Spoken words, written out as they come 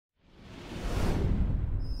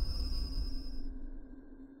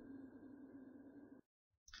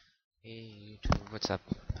Hey YouTube, what's up?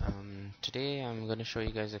 Today I'm going to show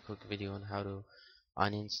you guys a quick video on how to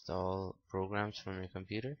uninstall programs from your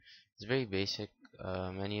computer. It's very basic.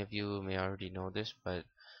 Many of you may already know this, but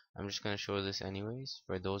I'm just going to show this anyways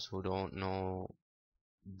for those who don't know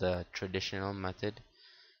the traditional method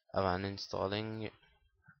of uninstalling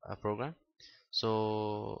a program.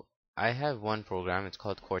 So I have one program, it's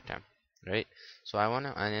called CoreTemp, right? So I want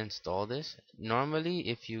to uninstall this. Normally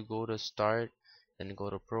if you go to start, then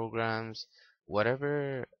go to programs,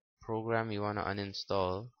 whatever program you want to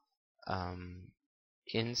uninstall, um,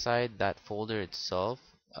 inside that folder itself,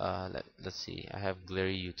 let's see, I have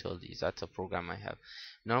Glary Utilities, that's a program I have.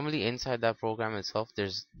 Normally inside that program itself,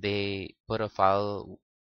 they put a file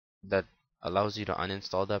that allows you to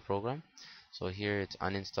uninstall that program. So here it's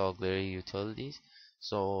uninstall Glary Utilities.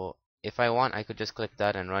 So if I want, I could just click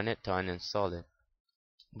that and run it to uninstall it.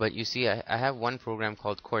 But you see, I have one program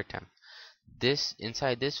called CoreTemp. This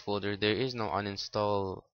inside this folder there is no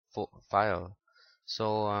uninstall file.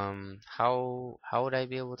 So how would I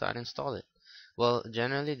be able to uninstall it? Well,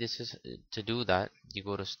 generally this is to do that. You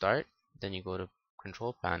go to Start, then you go to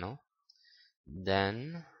Control Panel,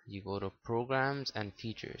 then you go to Programs and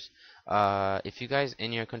Features. If you guys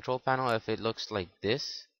in your control panel, if it looks like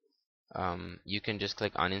this, you can just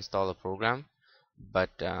click uninstall a program,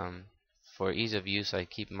 but for ease of use I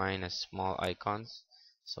keep mine as small icons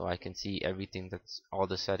so I can see everything, that's all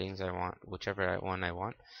the settings I want, whichever one I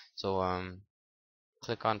want. So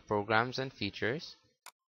click on Programs and Features,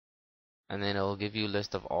 and then it will give you a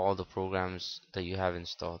list of all the programs that you have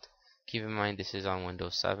installed. Keep in mind this is on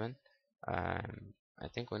Windows 7. I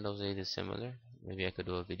think Windows 8 is similar. Maybe I could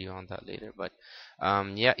do a video on that later, but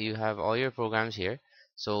yeah, you have all your programs here.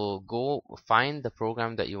 So go find the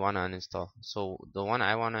program that you want to uninstall. So the one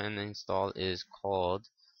I want to uninstall is called,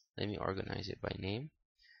 let me organize it by name.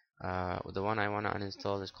 The one I want to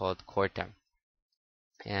uninstall is called CoreTemp,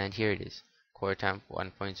 and here it is, CoreTemp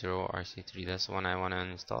 1.0 RC3. That's the one I want to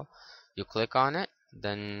uninstall. You click on it,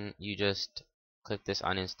 then you just click this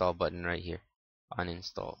uninstall button right here,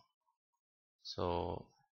 uninstall. So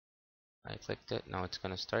I clicked it, now it's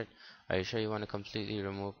gonna start. Are you sure you want to completely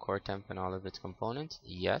remove CoreTemp and all of its components?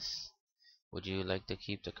 Yes. Would you like to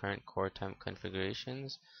keep the current CoreTemp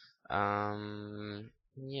configurations?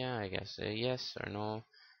 Yeah, I guess yes or no.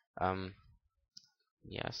 Um,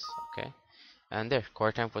 yes, okay. And there,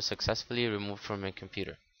 CoreTemp was successfully removed from your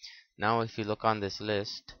computer. Now if you look on this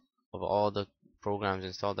list of all the programs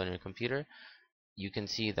installed on your computer, you can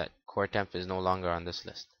see that CoreTemp is no longer on this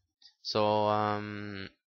list. So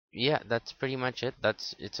yeah, that's pretty much it.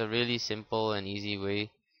 It's a really simple and easy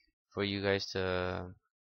way for you guys to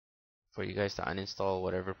uninstall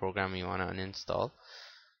whatever program you want to uninstall.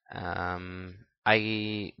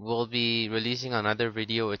 I will be releasing another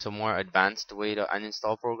video. It's a more advanced way to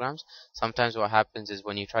uninstall programs. Sometimes what happens is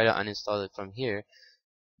when you try to uninstall it from here,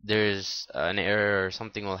 there's an error or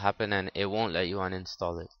something will happen and it won't let you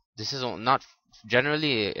uninstall it. This is not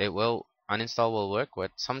generally, it will uninstall will work, but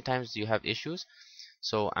sometimes you have issues.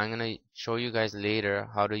 So I'm gonna show you guys later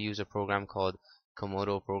how to use a program called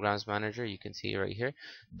Komodo Programs Manager. You can see right here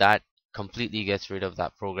that completely gets rid of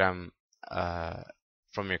that program uh,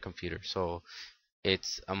 from your computer. So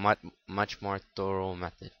it's a much more thorough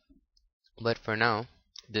method. But for now,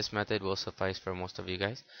 this method will suffice for most of you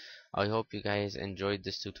guys. I hope you guys enjoyed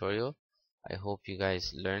this tutorial. I hope you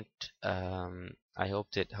guys learned. I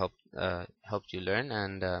hoped it helped you learn,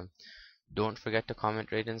 and don't forget to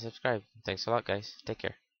comment, rate, and subscribe. Thanks a lot, guys. Take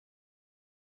care.